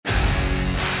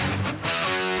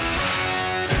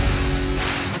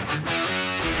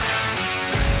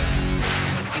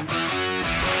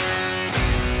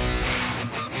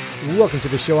Welcome to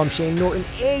the show. I'm Shane Norton,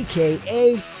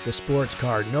 a.k.a. the Sports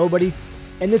Card Nobody,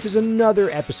 and this is another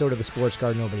episode of the Sports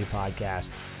Card Nobody podcast.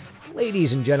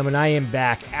 Ladies and gentlemen, I am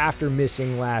back after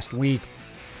missing last week.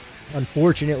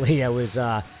 Unfortunately, I was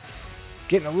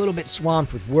getting a little bit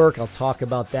swamped with work. I'll talk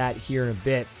about that here in a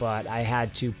bit, but I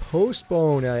had to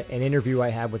postpone an interview I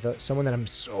had with someone that I'm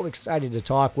so excited to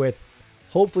talk with.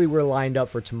 Hopefully we're lined up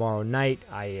for tomorrow night.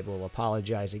 I will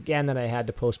apologize again that I had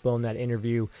to postpone that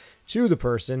interview to the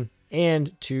person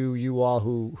and to you all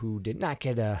who did not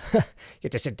get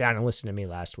to sit down and listen to me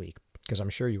last week, because I'm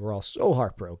sure you were all so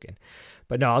heartbroken.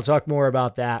 But no, I'll talk more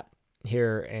about that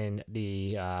here in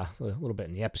the a little bit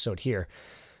in the episode here.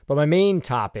 But my main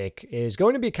topic is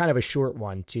going to be kind of a short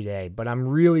one today, but I'm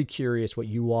really curious what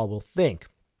you all will think.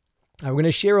 I'm going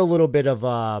to share a little bit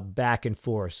of back and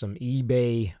forth, some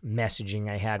eBay messaging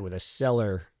I had with a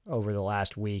seller over the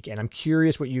last week, and I'm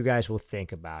curious what you guys will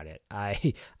think about it.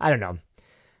 I don't know.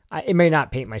 It may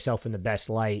not paint myself in the best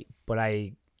light, but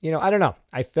I don't know.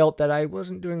 I felt that I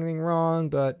wasn't doing anything wrong,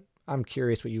 but I'm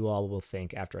curious what you all will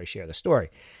think after I share the story.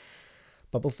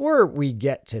 But before we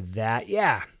get to that,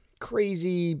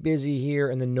 crazy busy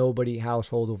here in the Nobody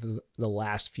household over the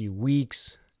last few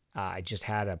weeks. I just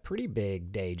had a pretty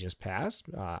big day just passed.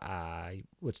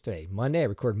 What's today? Monday. I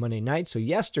record Monday night. So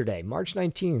yesterday, March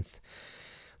 19th,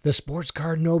 the Sports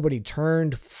Card Nobody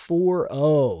turned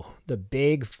 40, the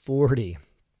big 40.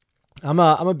 I'm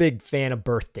a big fan of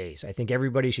birthdays. I think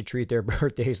everybody should treat their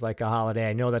birthdays like a holiday.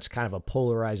 I know that's kind of a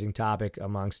polarizing topic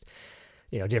amongst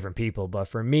different people. But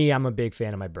for me, I'm a big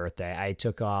fan of my birthday. I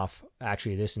took off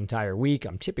actually this entire week.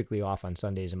 I'm typically off on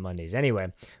Sundays and Mondays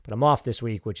anyway, but I'm off this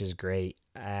week, which is great.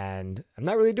 And I'm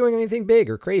not really doing anything big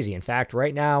or crazy. In fact,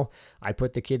 right now, I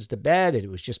put the kids to bed. It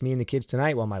was just me and the kids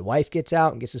tonight while my wife gets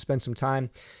out and gets to spend some time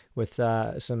with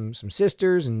some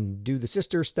sisters and do the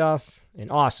sister stuff. And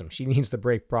awesome. She needs the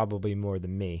break probably more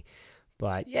than me.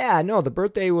 But yeah, no, the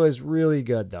birthday was really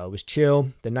good, though. It was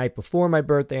chill. The night before my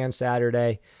birthday on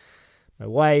Saturday, my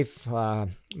wife,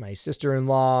 my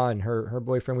sister-in-law, and her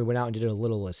boyfriend, we went out and did a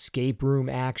little escape room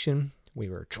action. We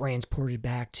were transported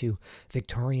back to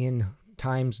Victorian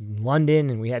times in London,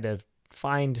 and we had to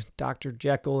find Dr.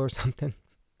 Jekyll or something.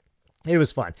 It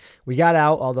was fun. We got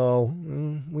out, although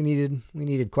we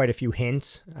needed quite a few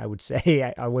hints, I would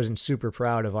say. I wasn't super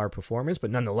proud of our performance, but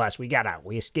nonetheless, we got out.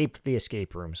 We escaped the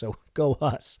escape room, so go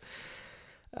us.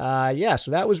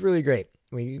 So that was really great.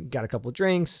 We got a couple of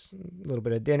drinks, a little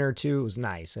bit of dinner too. It was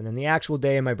nice. And then the actual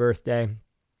day of my birthday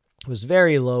was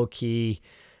very low key.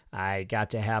 I got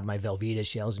to have my Velveeta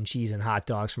shells and cheese and hot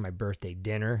dogs for my birthday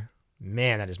dinner.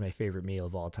 Man, that is my favorite meal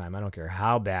of all time. I don't care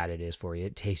how bad it is for you.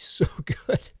 It tastes so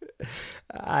good.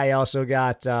 I also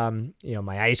got,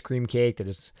 my ice cream cake. I'm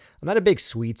not a big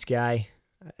sweets guy.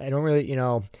 I don't really,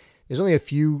 there's only a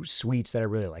few sweets that I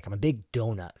really like. I'm a big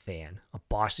donut fan. A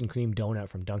Boston cream donut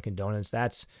from Dunkin'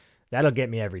 Donuts. That'll get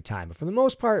me every time. But for the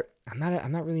most part, I'm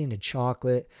not really into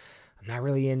chocolate. I'm not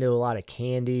really into a lot of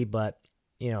candy, but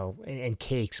and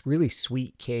cakes, really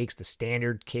sweet cakes, the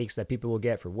standard cakes that people will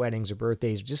get for weddings or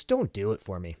birthdays, just don't do it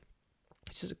for me.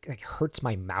 It just hurts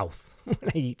my mouth when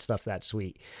I eat stuff that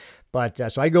sweet.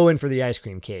 But so I go in for the ice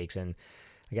cream cakes, and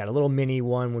I got a little mini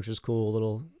one, which was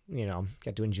cool.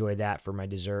 Got to enjoy that for my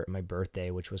dessert and my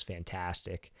birthday, which was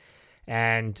fantastic.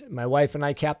 And my wife and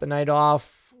I capped the night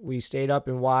off. We stayed up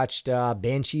and watched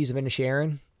Banshees of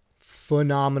Inisherin.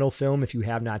 Phenomenal film. If you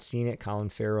have not seen it, Colin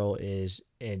Farrell is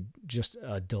just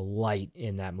a delight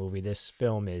in that movie. This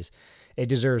film it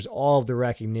deserves all of the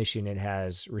recognition it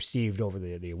has received over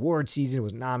the award season. It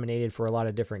was nominated for a lot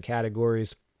of different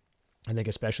categories. I think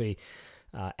especially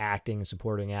acting and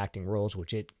supporting acting roles,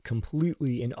 which it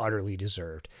completely and utterly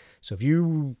deserved. So if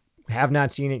you have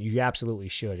not seen it, you absolutely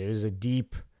should. It is a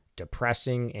deep,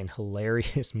 depressing, and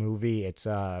hilarious movie.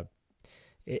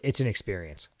 It's an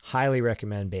experience. Highly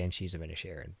recommend Banshees of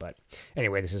Inisherin. But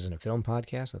anyway, this isn't a film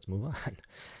podcast. Let's move on.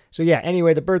 So yeah,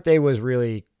 anyway, the birthday was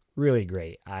really, really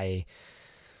great. I'm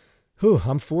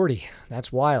 40.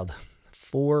 That's wild.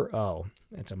 40.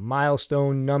 That's a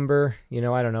milestone number. I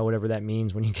don't know, whatever that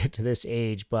means when you get to this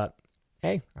age, but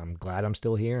hey, I'm glad I'm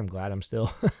still here. I'm glad I'm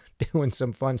still doing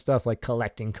some fun stuff like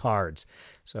collecting cards.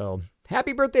 So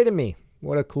happy birthday to me.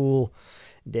 What a cool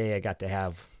day I got to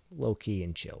have, low key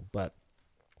and chill. But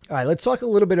all right, let's talk a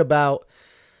little bit about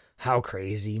how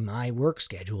crazy my work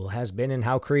schedule has been and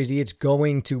how crazy it's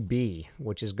going to be,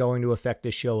 which is going to affect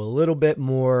the show a little bit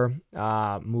more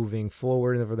moving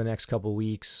forward over the next couple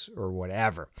weeks or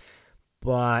whatever.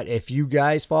 But if you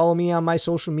guys follow me on my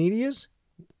social medias,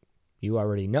 you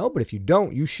already know, but if you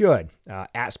don't, you should.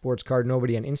 At Sports Card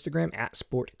Nobody on Instagram, at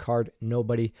Sport Card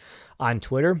Nobody on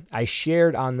Twitter. I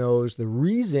shared on those the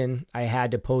reason I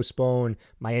had to postpone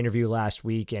my interview last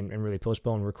week and really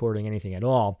postpone recording anything at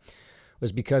all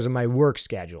was because of my work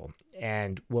schedule.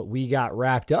 And what we got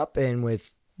wrapped up in with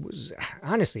was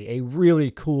honestly a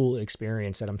really cool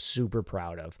experience that I'm super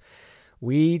proud of.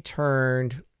 We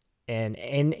turned an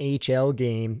NHL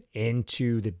game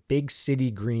into the Big City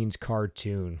Greens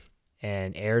cartoon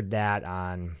and aired that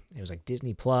on, it was like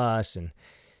Disney Plus and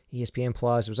ESPN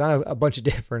Plus. It was on a bunch of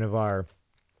different of our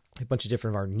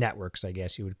networks, I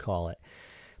guess you would call it.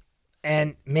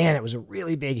 And man, it was a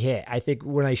really big hit. I think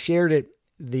when I shared it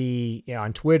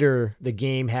on Twitter, the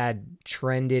game had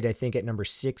trended, I think, at number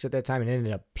 6 at that time, and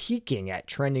ended up peaking at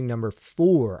trending number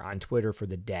 4 on Twitter for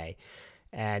the day.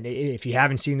 And if you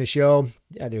haven't seen the show,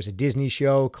 there's a Disney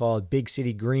show called Big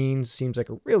City Greens. Seems like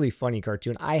a really funny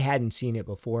cartoon. I hadn't seen it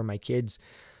before. My kids,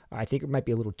 I think it might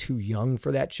be a little too young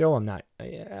for that show. I'm not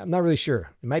really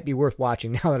sure. It might be worth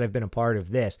watching now that I've been a part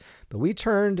of this. But we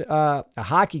turned a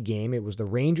hockey game. It was the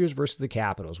Rangers versus the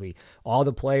Capitals. All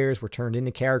the players were turned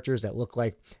into characters that looked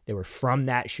like they were from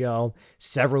that show.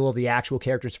 Several of the actual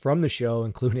characters from the show,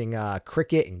 including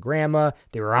Cricket and Grandma,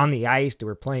 they were on the ice. They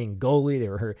were playing goalie. They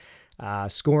were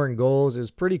scoring goals. It was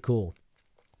pretty cool.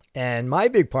 And my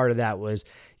big part of that was,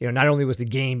 not only was the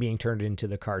game being turned into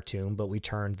the cartoon, but we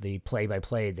turned the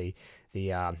play-by-play,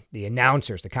 the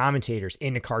announcers, the commentators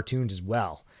into cartoons as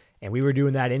well. And we were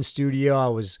doing that in studio. I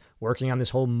was working on this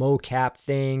whole mocap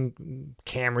thing,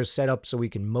 cameras set up so we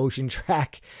can motion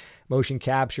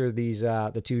capture these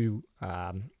the two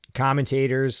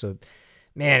commentators. So,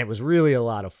 man, it was really a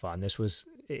lot of fun. This was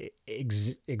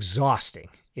exhausting.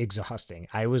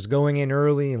 I was going in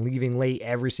early and leaving late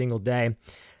every single day.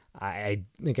 I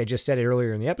think I just said it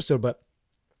earlier in the episode, but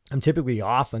I'm typically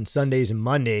off on Sundays and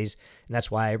Mondays, and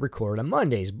that's why I record on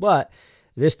Mondays. But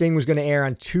this thing was going to air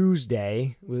on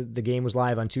Tuesday. The game was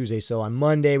live on Tuesday, so on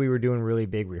Monday we were doing really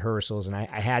big rehearsals, and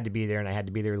I had to be there, and I had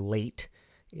to be there late.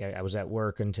 I was at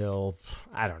work until,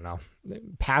 I don't know,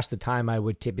 past the time I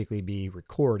would typically be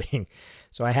recording.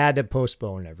 So I had to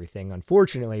postpone everything,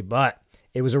 unfortunately, but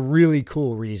it was a really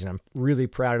cool reason. I'm really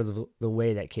proud of the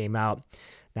way that came out.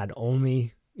 Not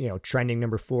only, trending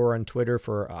number 4 on Twitter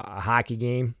for a hockey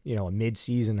game, a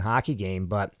mid-season hockey game,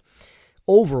 but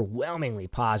overwhelmingly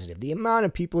positive. The amount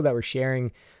of people that were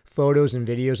sharing photos and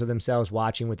videos of themselves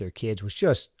watching with their kids was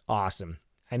just awesome.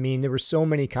 I mean, there were so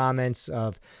many comments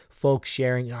of folks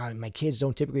sharing, my kids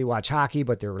don't typically watch hockey,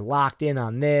 but they're locked in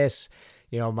on this.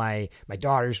 My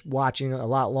daughter's watching a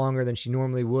lot longer than she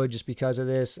normally would just because of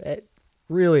this.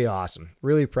 Really awesome.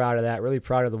 Really proud of that. Really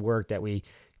proud of the work that we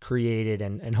created,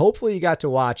 and hopefully you got to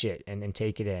watch it and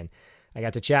take it in. I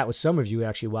got to chat with some of you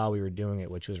actually while we were doing it,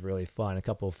 which was really fun. A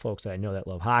couple of folks that I know that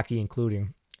love hockey,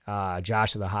 including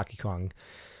Josh of the Hockey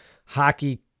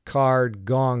Card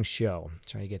Gong Show.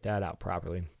 Trying to get that out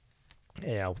properly.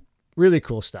 Really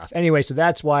cool stuff. Anyway, so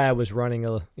that's why I was running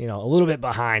a little bit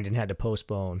behind and had to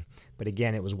postpone. But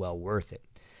again, it was well worth it.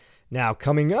 Now,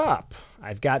 coming up,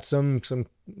 I've got some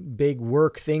big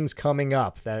work things coming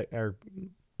up that are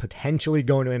potentially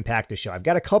going to impact the show. I've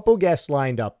got a couple guests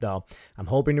lined up, though. I'm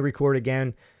hoping to record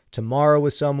again tomorrow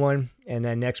with someone, and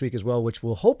then next week as well, which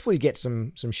will hopefully get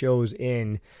some shows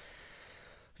in,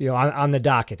 on the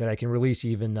docket that I can release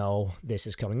even though this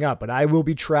is coming up. But I will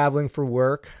be traveling for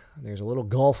work. There's a little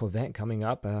golf event coming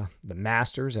up, the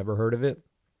Masters. Ever heard of it?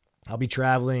 I'll be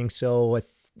traveling, so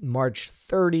with March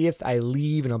 30th, I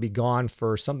leave, and I'll be gone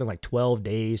for something like 12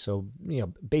 days. So,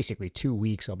 basically 2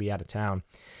 weeks I'll be out of town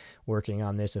working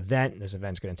on this event. This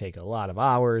event's going to take a lot of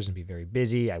hours and be very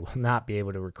busy. I will not be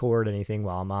able to record anything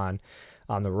while I'm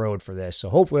on the road for this. So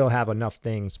hopefully I'll have enough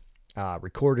things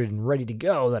recorded and ready to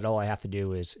go that all I have to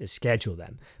do is schedule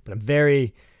them. But I'm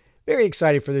very, very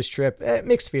excited for this trip.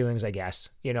 Mixed feelings, I guess.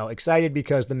 Excited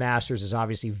because the Masters is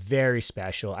obviously very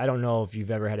special. I don't know if you've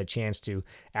ever had a chance to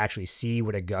actually see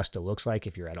what Augusta looks like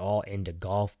if you're at all into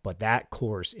golf, but that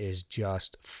course is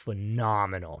just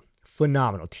phenomenal.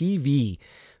 TV,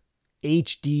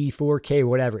 HD, 4K,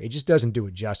 whatever. It just doesn't do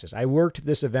it justice. I worked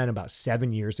this event about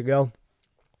 7 years ago,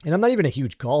 and I'm not even a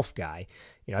huge golf guy.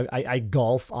 I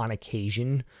golf on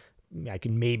occasion. I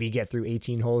can maybe get through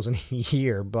 18 holes in a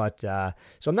year, but so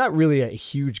I'm not really a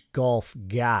huge golf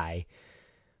guy,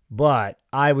 but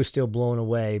I was still blown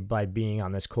away by being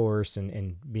on this course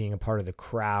and being a part of the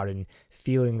crowd and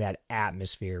feeling that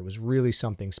atmosphere. It was really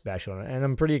something special, and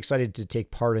I'm pretty excited to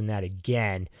take part in that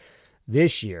again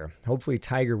this year. Hopefully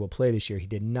Tiger will play this year. He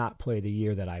did not play the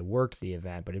year that I worked the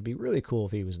event, but it'd be really cool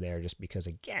if he was there just because,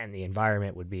 again, the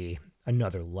environment would be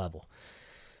another level.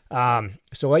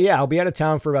 Yeah, I'll be out of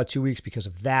town for about 2 weeks because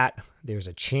of that. There's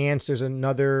a chance there's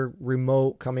another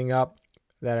remote coming up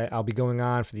that I'll be going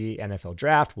on for the NFL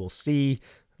draft. We'll see.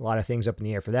 A lot of things up in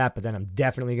the air for that, but then I'm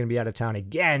definitely going to be out of town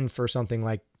again for something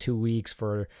like 2 weeks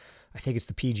for, I think it's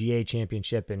the PGA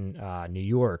Championship in New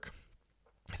York.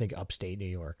 I think upstate New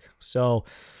York. So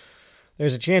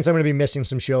there's a chance I'm going to be missing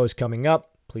some shows coming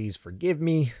up. Please forgive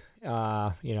me.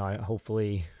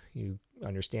 Hopefully you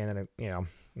understand that,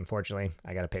 unfortunately,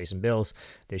 I got to pay some bills.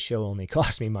 This show only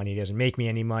costs me money. It doesn't make me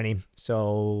any money.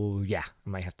 So, yeah, I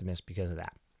might have to miss because of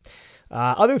that.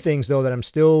 Other things, though, that I'm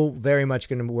still very much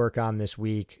going to work on this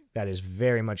week that is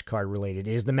very much card related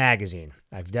is the magazine.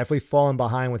 I've definitely fallen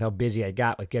behind with how busy I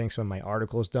got with getting some of my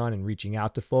articles done and reaching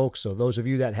out to folks. So those of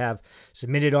you that have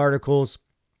submitted articles,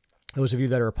 those of you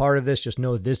that are a part of this, just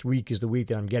know this week is the week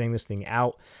that I'm getting this thing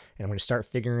out, and I'm going to start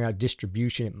figuring out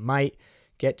distribution. It might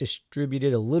get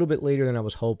distributed a little bit later than I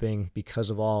was hoping because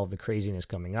of all of the craziness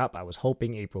coming up. I was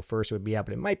hoping April 1st would be out,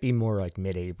 but it might be more like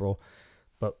mid-April.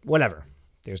 But whatever.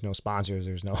 There's no sponsors.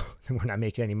 We're not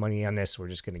making any money on this. We're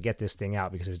just going to get this thing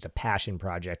out because it's a passion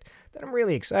project that I'm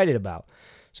really excited about.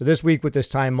 So this week with this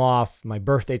time off, my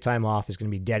birthday time off is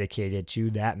going to be dedicated to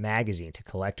that magazine, to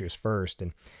Collectors First,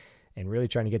 and really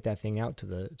trying to get that thing out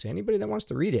to anybody that wants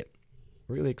to read it.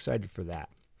 Really excited for that.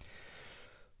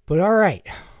 But all right,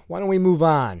 why don't we move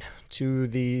on to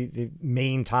the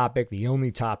main topic, the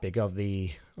only topic of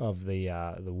the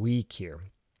week here.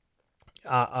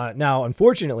 Now,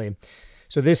 unfortunately,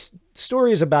 so this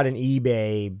story is about an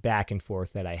eBay back and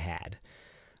forth that I had.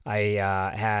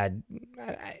 I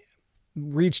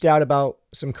reached out about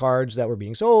some cards that were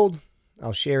being sold.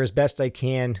 I'll share as best I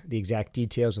can the exact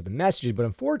details of the messages, but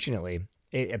unfortunately,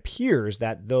 it appears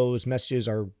that those messages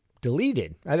are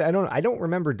deleted. I don't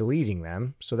remember deleting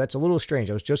them, so that's a little strange.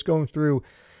 I was just going through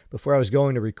before I was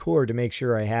going to record to make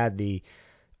sure I had the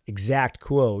exact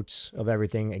quotes of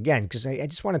everything again, because I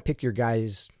just want to pick your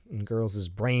guys and girls'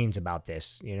 brains about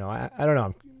this. I don't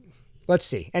know. Let's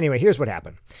see. Anyway, here's what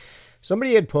happened.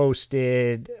 Somebody had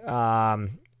posted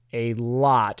a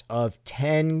lot of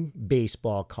 10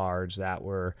 baseball cards that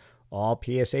were all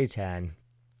PSA 10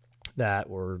 that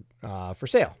were for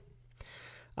sale.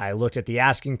 I looked at the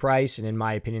asking price, and in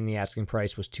my opinion, the asking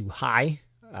price was too high.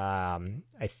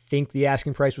 I think the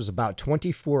asking price was about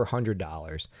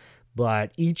 $2,400,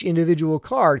 but each individual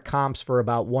card comps for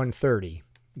about $130,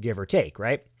 give or take,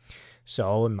 right?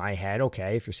 So in my head,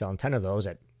 okay, if you're selling 10 of those,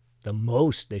 at the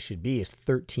most they should be is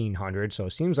 $1,300. So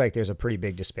it seems like there's a pretty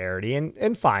big disparity,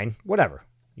 and fine, whatever.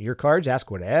 Your cards,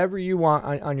 ask whatever you want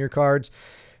on your cards.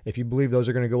 If you believe those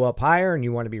are going to go up higher and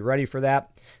you want to be ready for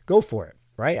that, go for it,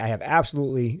 right? I have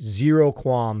absolutely zero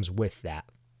qualms with that.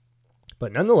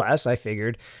 But nonetheless, I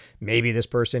figured maybe this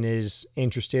person is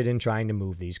interested in trying to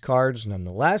move these cards.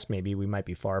 Nonetheless, maybe we might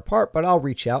be far apart, but I'll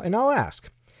reach out and I'll ask.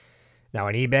 Now,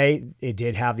 on eBay, it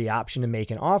did have the option to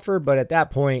make an offer, but at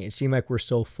that point, it seemed like we're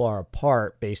so far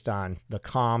apart based on the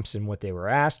comps and what they were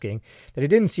asking that it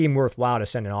didn't seem worthwhile to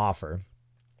send an offer.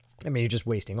 I mean, you're just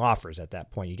wasting offers at that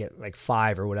point. You get like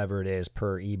 5 or whatever it is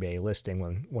per eBay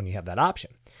listing when you have that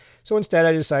option. So instead,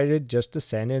 I decided just to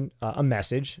send in a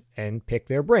message and pick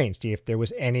their brains, see if there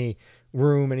was any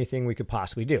room, anything we could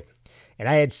possibly do. And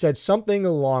I had said something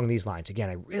along these lines. Again,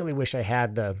 I really wish I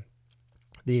had the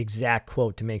exact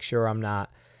quote to make sure I'm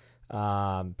not,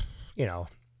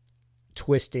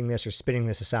 twisting this or spinning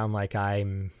this to sound like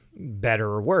I'm better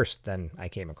or worse than I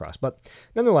came across. But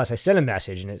nonetheless, I sent a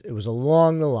message, and it was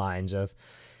along the lines of,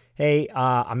 hey,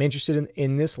 I'm interested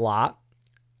in this lot.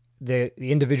 The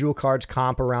individual cards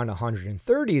comp around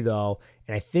 130 though,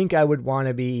 and I think I would want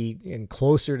to be in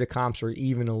closer to comps or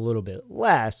even a little bit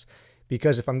less,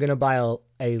 because if I'm going to buy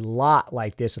a lot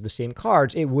like this of the same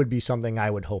cards, it would be something I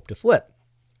would hope to flip.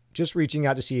 Just reaching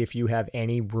out to see if you have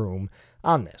any room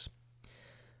on this.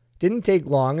 Didn't take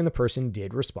long, and the person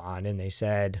did respond, and they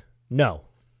said no.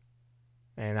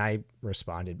 And I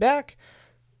responded back,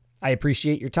 I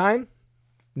appreciate your time.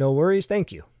 No worries,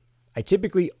 thank you. I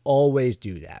typically always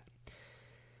do that.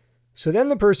 So then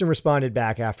the person responded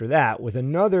back after that with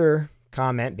another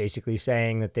comment, basically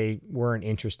saying that they weren't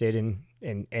interested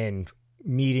in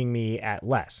meeting me at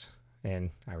less. And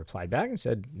I replied back and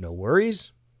said, no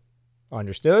worries.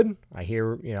 Understood. I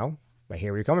hear where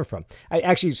you're coming from.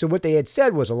 So what they had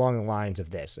said was along the lines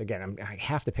of this. Again, I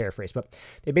have to paraphrase, but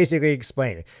they basically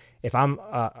explained it. If I'm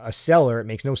a seller, it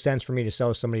makes no sense for me to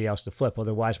sell somebody else to flip.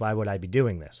 Otherwise, why would I be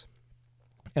doing this?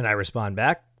 And I respond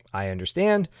back, I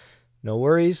understand. No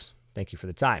worries. Thank you for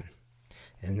the time.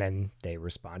 And then they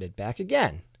responded back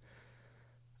again.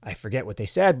 I forget what they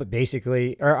said, but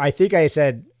basically, or I think I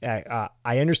said, I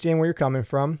understand where you're coming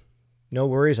from. no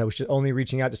worries. I was just only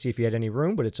reaching out to see if you had any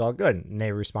room, but it's all good. And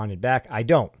they responded back, I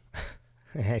don't.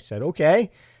 And I said,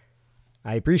 okay,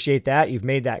 I appreciate that. You've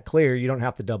made that clear. You don't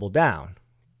have to double down.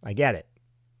 I get it.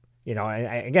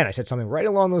 Again, I said something right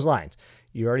along those lines.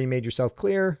 You already made yourself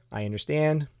clear. I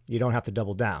understand. You don't have to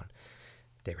double down.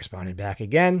 They responded back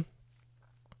again.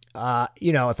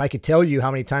 If I could tell you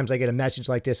how many times I get a message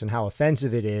like this and how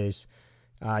offensive it is,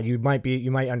 you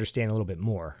might understand a little bit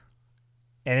more.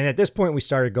 And then at this point, we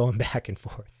started going back and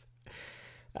forth.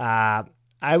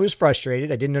 I was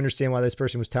frustrated. I didn't understand why this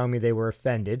person was telling me they were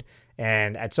offended.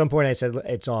 And at some point I said,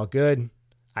 it's all good.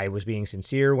 I was being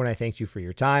sincere when I thanked you for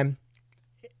your time.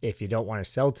 If you don't want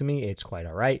to sell to me, it's quite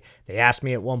all right. They asked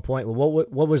me at one point, well,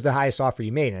 what was the highest offer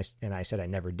you made? And I said, I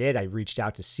never did. I reached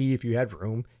out to see if you had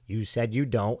room. You said you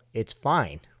don't. It's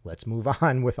fine. Let's move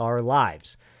on with our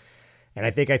lives. And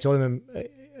I think I told him,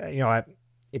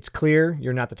 it's clear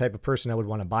you're not the type of person I would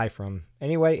want to buy from.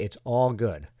 Anyway, it's all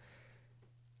good.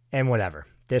 And whatever.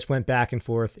 This went back and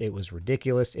forth. It was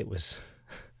ridiculous. It was,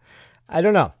 I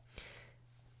don't know.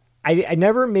 I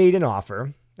never made an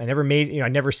offer. I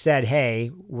never said, hey,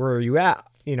 where are you at?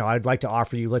 I'd like to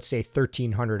offer you, let's say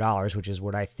 $1,300, which is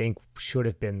what I think should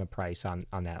have been the price on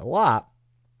that lot.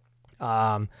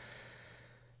 But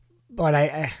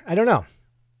I don't know.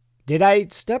 Did I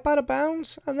step out of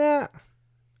bounds on that?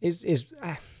 It's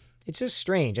just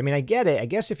strange. I mean, I get it. I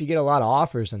guess if you get a lot of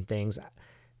offers and things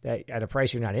that at a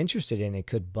price you're not interested in, it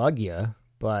could bug you,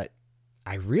 but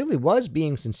I really was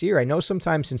being sincere. I know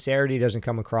sometimes sincerity doesn't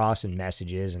come across in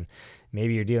messages and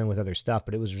maybe you're dealing with other stuff,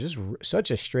 but it was just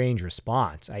such a strange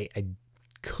response. I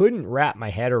couldn't wrap my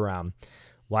head around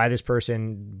why this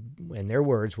person, in their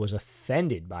words, was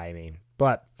offended by me.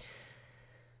 But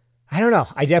I don't know.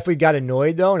 I definitely got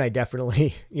annoyed though. And I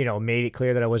definitely, made it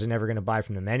clear that I wasn't ever going to buy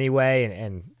from them anyway.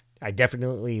 And I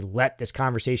definitely let this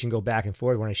conversation go back and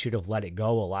forth when I should have let it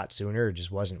go a lot sooner. It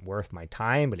just wasn't worth my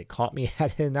time, but it caught me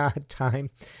at an odd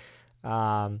time. But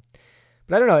I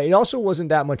don't know. It also wasn't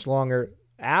that much longer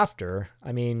after.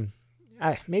 I mean,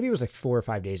 maybe it was like 4 or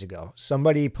 5 days ago.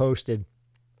 Somebody posted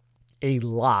a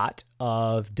lot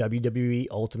of WWE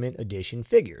Ultimate Edition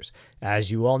figures.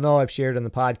 As you all know, I've shared on the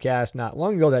podcast not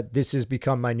long ago that this has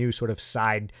become my new sort of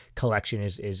side collection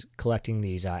is collecting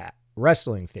these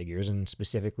wrestling figures, and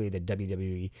specifically the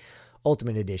WWE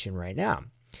Ultimate Edition right now.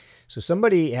 So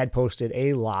somebody had posted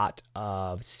a lot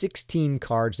of 16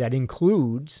 cards that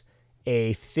includes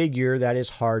a figure that is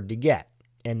hard to get.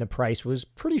 And the price was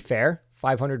pretty fair,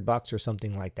 $500 or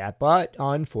something like that. But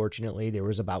unfortunately, there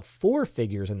was about 4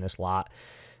 figures in this lot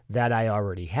that I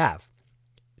already have.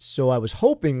 So I was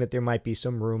hoping that there might be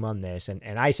some room on this. And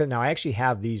I said, now I actually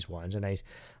have these ones. And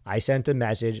I sent a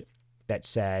message that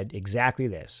said exactly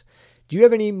this. Do you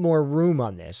have any more room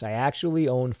on this? I actually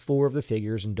own 4 of the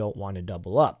figures and don't want to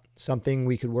double up. Something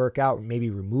we could work out, maybe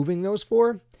removing those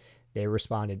 4? They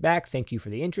responded back, thank you for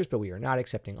the interest, but we are not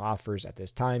accepting offers at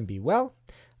this time. Be well.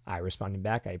 I responded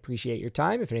back, I appreciate your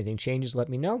time. If anything changes, let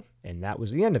me know. And that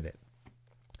was the end of it.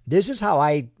 This is how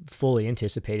I fully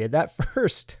anticipated that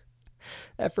first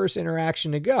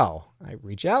interaction to go. I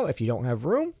reach out. If you don't have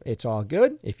room, it's all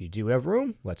good. If you do have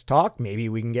room, let's talk. Maybe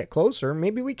we can get closer.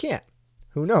 Maybe we can't.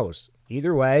 Who knows?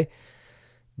 Either way,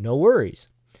 no worries.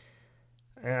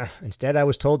 Instead, I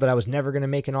was told that I was never going to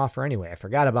make an offer anyway. I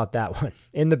forgot about that one.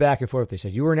 In the back and forth, they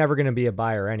said, you were never going to be a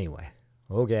buyer anyway.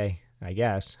 Okay, I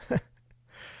guess.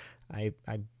 I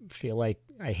feel like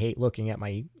I hate looking at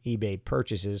my eBay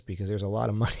purchases because there's a lot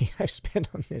of money I've spent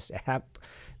on this app.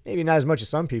 Maybe not as much as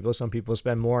some people. Some people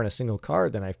spend more on a single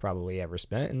card than I've probably ever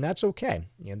spent, and that's okay.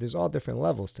 There's all different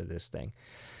levels to this thing.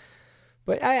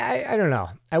 But I don't know.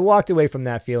 I walked away from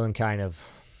that feeling kind of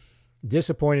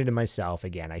disappointed in myself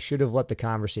again. I should have let the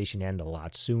conversation end a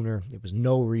lot sooner. There was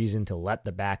no reason to let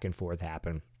the back and forth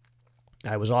happen.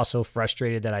 I was also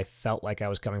frustrated that I felt like I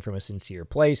was coming from a sincere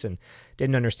place and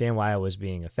didn't understand why I was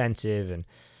being offensive,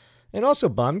 and also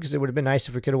bummed because it would have been nice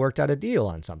if we could have worked out a deal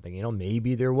on something.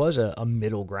 Maybe there was a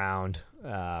middle ground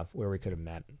where we could have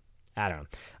met. I don't know.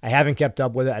 I haven't kept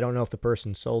up with it. I don't know if the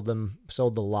person sold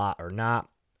the lot or not.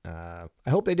 I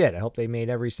hope they did. I hope they made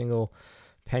every single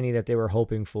penny that they were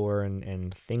hoping for,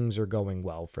 and things are going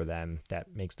well for them.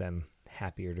 That makes them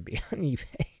happier to be on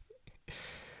eBay.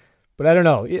 But I don't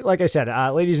know. Like I said,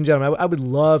 ladies and gentlemen, I would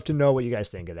love to know what you guys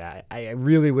think of that. I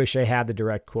really wish I had the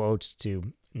direct quotes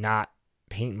to not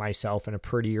paint myself in a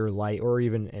prettier light or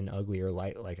even an uglier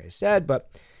light, like I said. But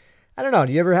I don't know.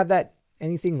 Do you ever have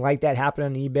anything like that happen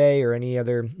on eBay or any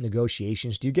other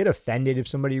negotiations? Do you get offended if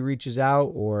somebody reaches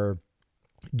out, or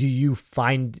do you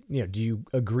do you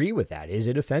agree with that? Is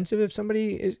it offensive if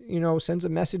somebody, sends a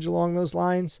message along those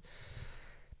lines?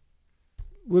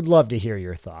 would love to hear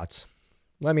your thoughts.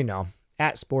 Let me know.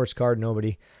 At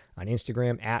SportsCardNobody on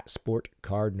Instagram, at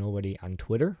SportCardNobody on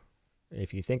Twitter.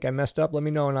 If you think I messed up, let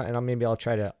me know, and maybe I'll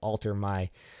try to alter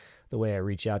the way I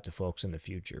reach out to folks in the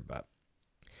future. But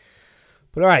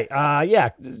all right,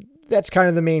 that's kind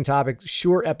of the main topic.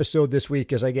 Short episode this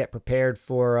week as I get prepared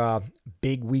for a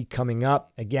big week coming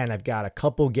up. Again, I've got a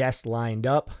couple guests lined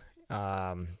up,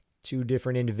 2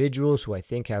 different individuals who I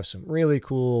think have some really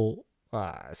cool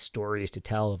stories to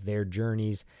tell of their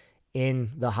journeys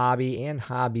in the hobby and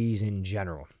hobbies in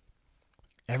general.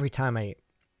 Every time I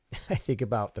think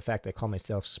about the fact that I call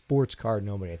myself Sports Card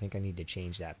Nobody, I think I need to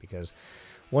change that, because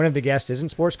one of the guests isn't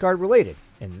sports card related,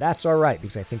 and that's all right,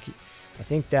 because I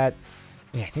think that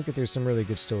there's some really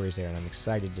good stories there, and I'm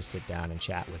excited to sit down and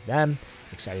chat with them.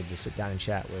 Excited to sit down and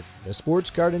chat with the sports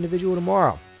card individual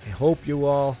tomorrow. I hope you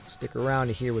all stick around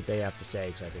to hear what they have to say,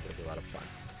 because I think it'll be a lot of fun.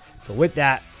 But with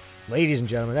that, ladies and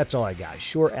gentlemen, that's all I got.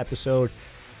 Short episode.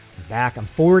 I'm back. I'm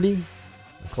 40.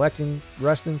 I'm collecting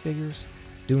wrestling figures,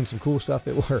 doing some cool stuff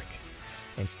at work,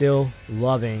 and still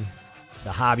loving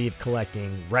the hobby of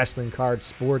collecting wrestling cards,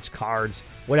 sports cards,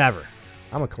 whatever.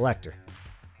 I'm a collector.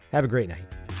 Have a great night.